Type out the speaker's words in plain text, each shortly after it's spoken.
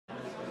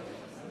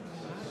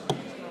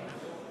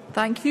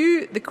Thank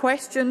you. The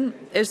question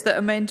is that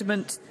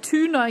Amendment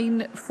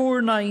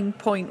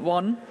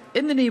 2949.1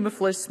 in the name of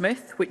Liz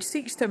Smith, which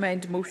seeks to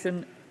amend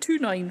Motion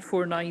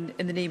 2949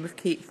 in the name of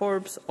Kate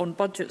Forbes on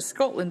Budget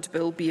Scotland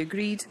Bill be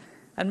agreed,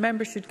 and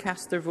members should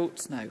cast their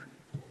votes now.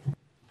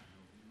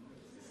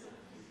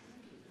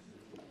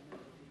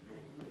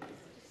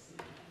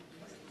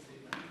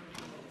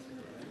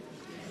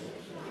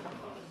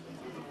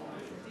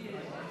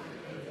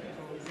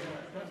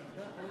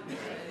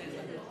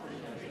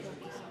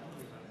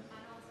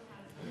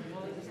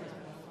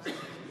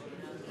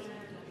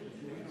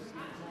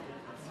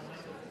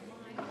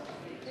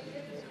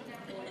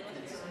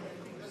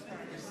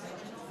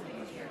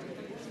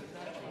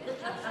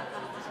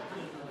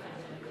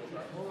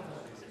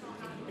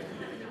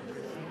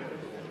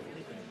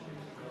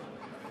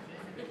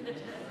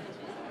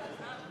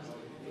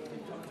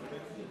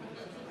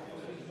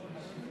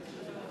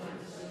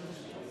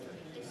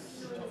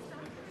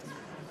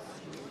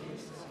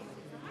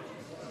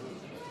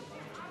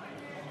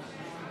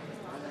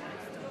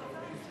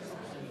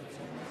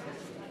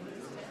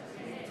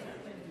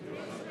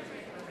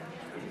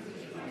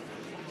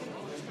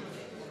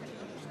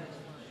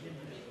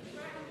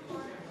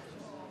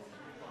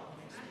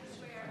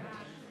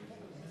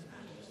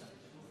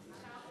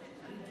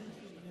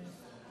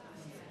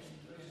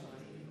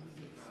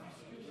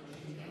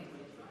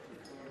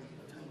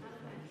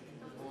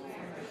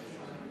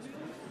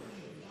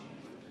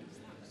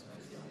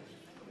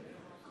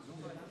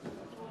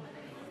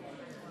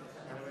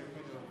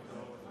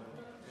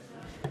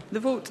 The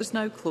vote is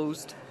now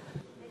closed.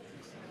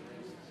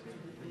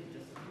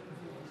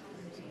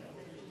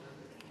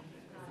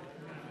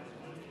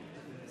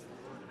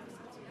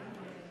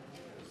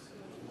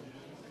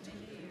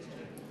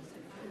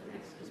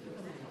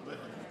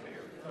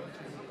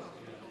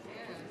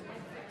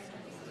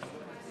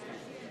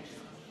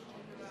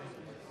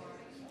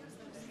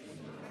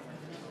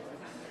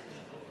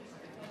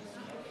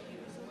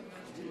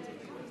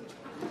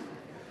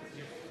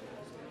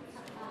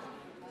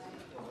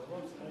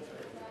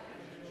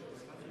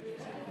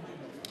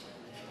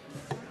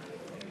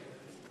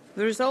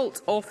 The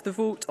result of the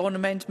vote on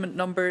amendment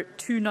number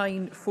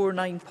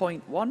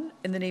 2949.1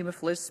 in the name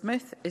of Liz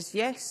Smith is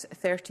yes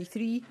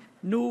 33,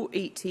 no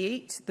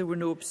 88. There were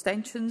no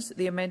abstentions.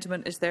 The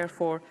amendment is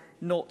therefore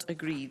not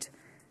agreed.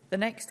 The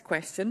next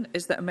question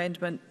is that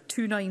amendment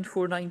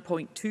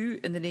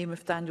 2949.2 in the name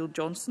of Daniel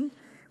Johnson,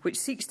 which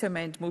seeks to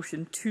amend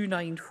motion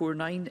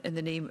 2949 in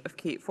the name of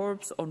Kate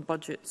Forbes on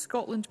Budget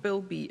Scotland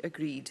Bill be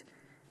agreed.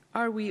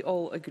 Are we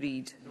all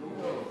agreed?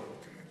 No.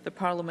 The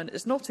Parliament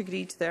is not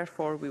agreed,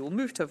 therefore we will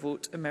move to a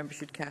vote and members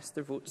should cast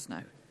their votes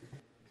now.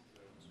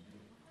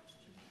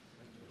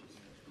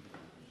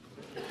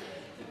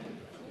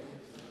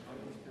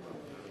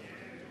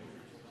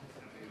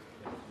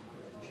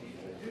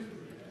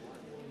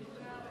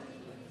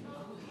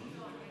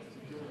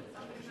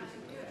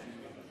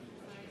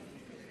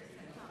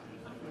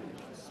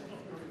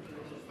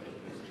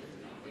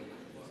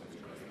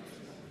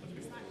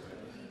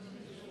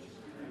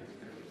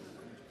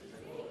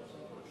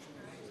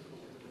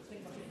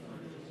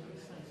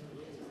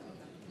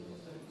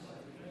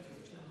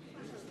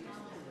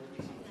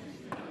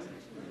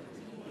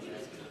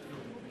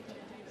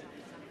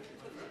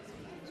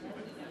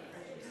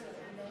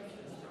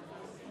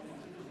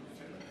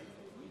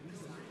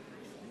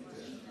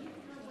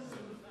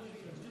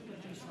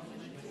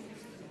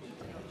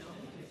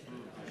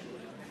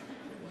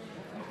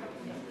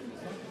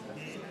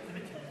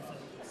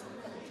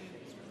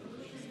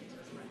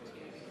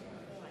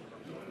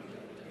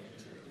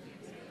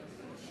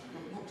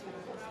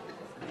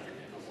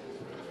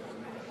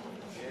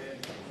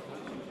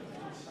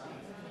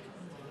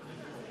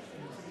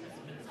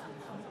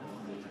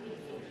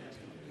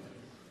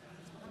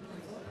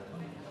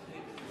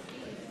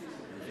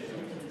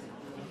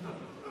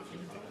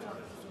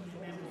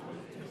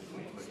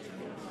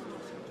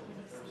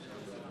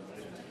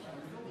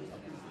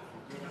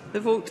 The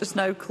vote is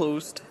now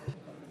closed.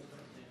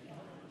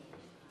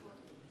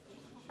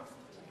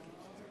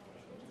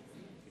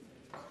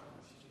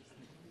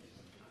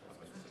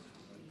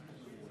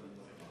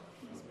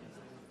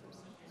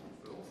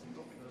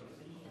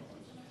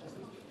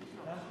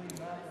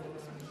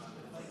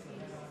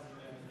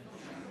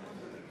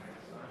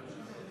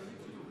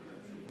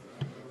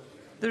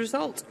 The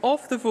result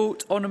of the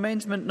vote on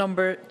amendment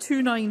number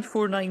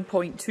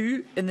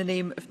 2949.2 in the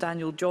name of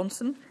Daniel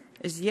Johnson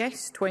is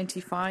yes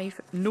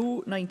 25,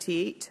 no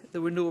 98.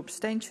 There were no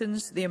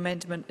abstentions. The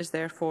amendment is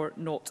therefore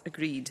not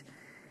agreed.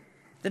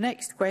 The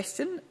next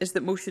question is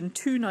that motion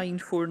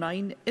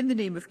 2949 in the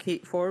name of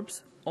Kate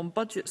Forbes on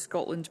Budget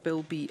Scotland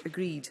Bill be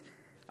agreed.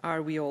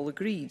 Are we all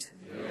agreed?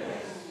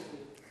 Yes.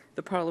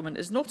 The Parliament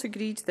is not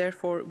agreed,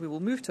 therefore we will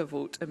move to a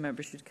vote and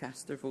members should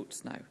cast their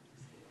votes now.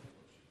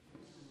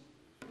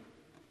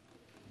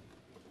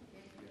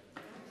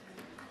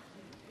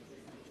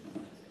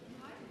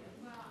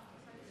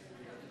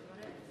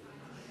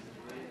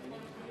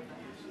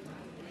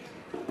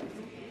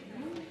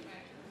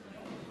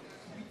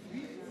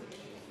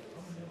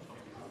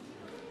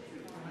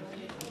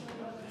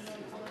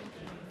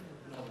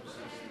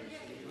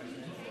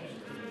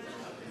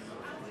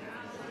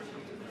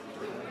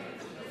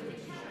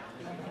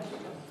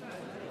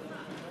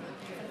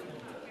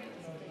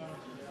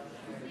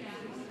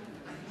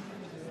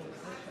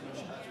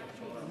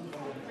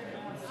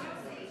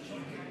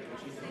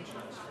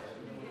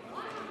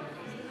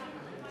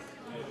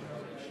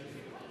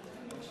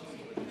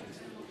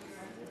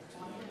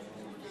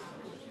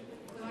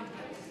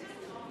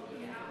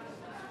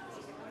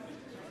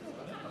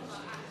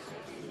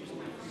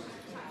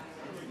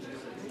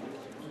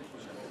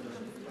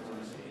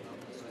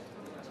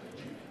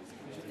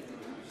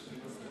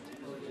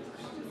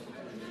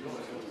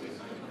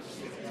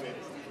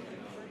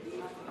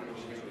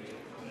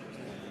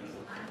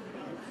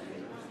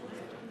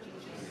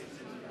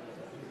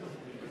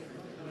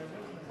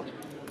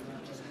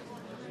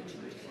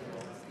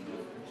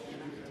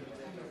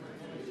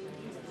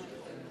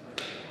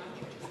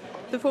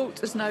 The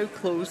vote is now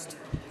closed.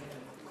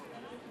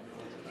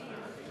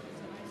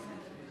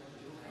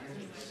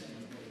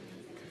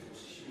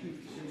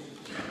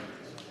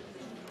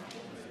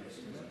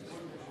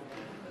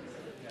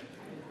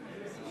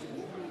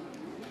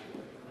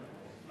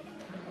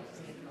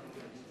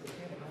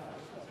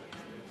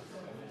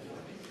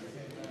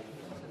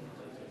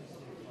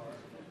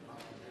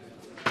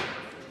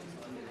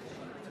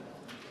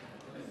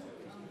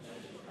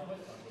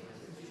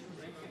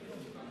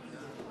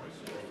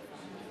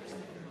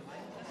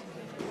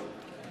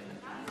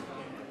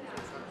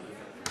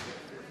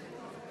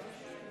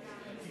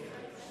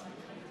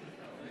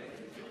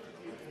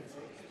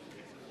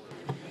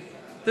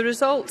 The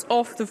result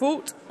of the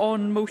vote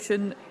on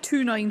motion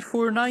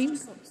 2949.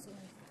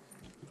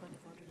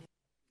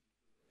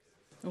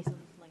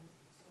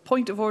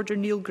 Point of order,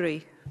 Neil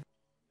Gray.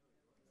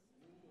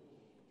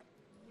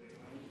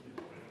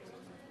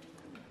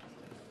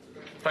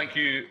 Thank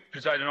you,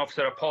 Presiding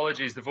Officer.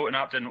 Apologies, the voting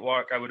app didn't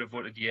work. I would have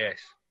voted yes.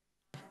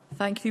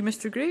 Thank you,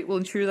 Mr Gray. We'll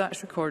ensure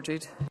that's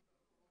recorded.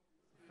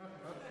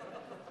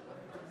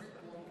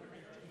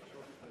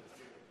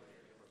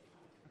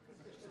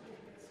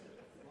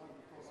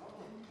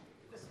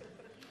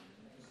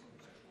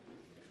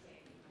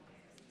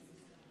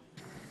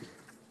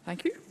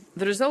 Thank you.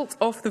 The result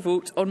of the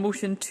vote on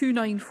motion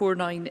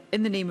 2949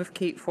 in the name of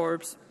Kate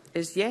Forbes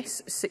is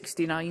yes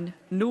 69,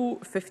 no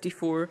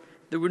 54.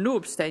 There were no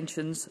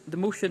abstentions. The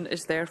motion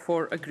is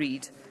therefore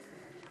agreed.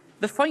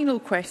 The final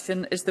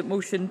question is that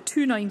motion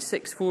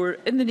 2964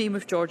 in the name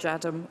of George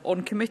Adam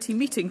on committee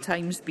meeting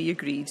times be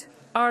agreed.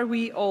 Are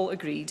we all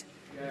agreed?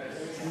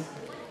 Yes.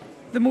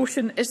 The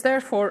motion is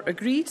therefore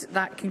agreed.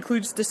 That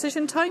concludes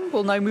decision time.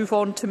 We'll now move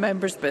on to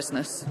members'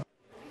 business.